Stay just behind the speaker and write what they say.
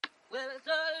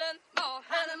on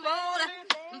early morning.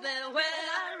 Then when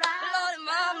I ride, Lord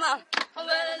mama, well,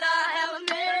 I have a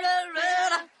mirror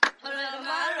right on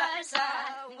my right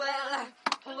side. Well,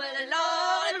 Lord, well,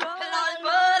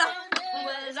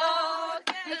 Lord,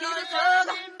 you keep the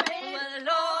trouble. Well,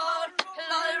 Lord,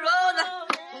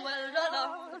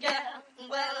 yeah.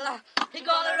 Well, he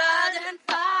gonna rise and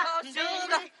fall,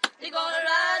 sugar. He gonna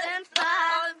rise and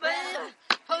fall, baby.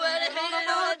 Well, he hanging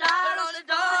on the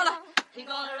dollar. He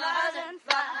gonna rise and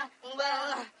fall.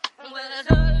 Well,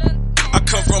 I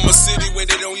come from a city where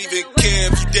they don't even care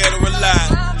if you dead or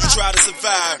alive. You try to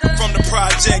survive from the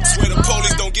projects where the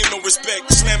police don't give no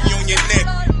respect. Slam you on your neck.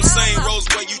 The same roads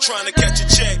where you trying to catch a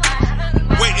check.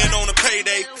 Waiting on a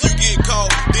payday. If you get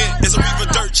caught, then it's a reaper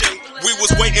dirt check. We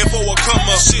was waiting for a come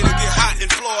up. Shit'll get hot in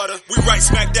Florida. We right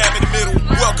smack dab in the middle.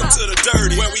 Welcome to the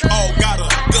dirty, where we all got a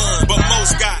gun, but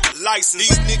most got license.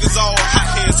 These niggas all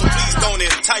hotheads, so please don't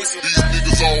entice them. These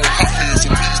niggas all hotheads, so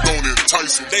please don't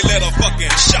entice them. They let a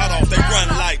fucking shot off, they run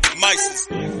like mice.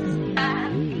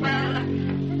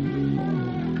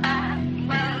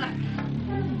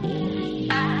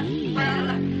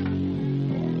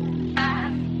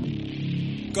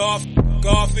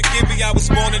 God forgive me, I was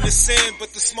born in the sin, but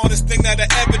the smartest thing that I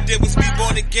ever did was be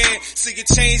born again. See a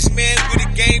changed man with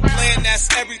a game plan, that's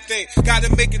everything. Gotta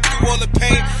make it through all the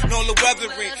pain and all the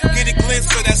weathering. Get a glimpse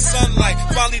of that sunlight,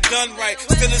 finally done right.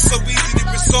 Still it's so easy to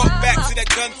resort back to that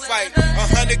gunfight.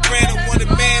 100 grand, I want a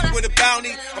man with a bounty.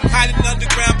 I'm hiding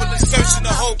underground, but I'm searching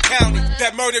the whole county.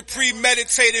 That murder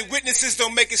premeditated, witnesses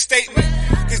don't make a statement,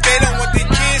 cause they don't want their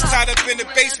kids tied up in the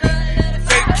basement.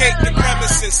 Vacate the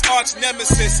premises, arch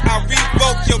nemesis. I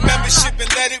revoke your membership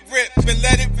and let it rip,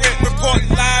 Reporting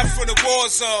live from the war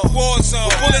zone.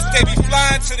 The bullets, they be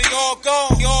flying till they all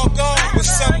gone. With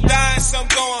some dying, some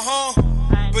going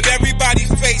home, but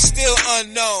everybody's fate still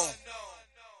unknown.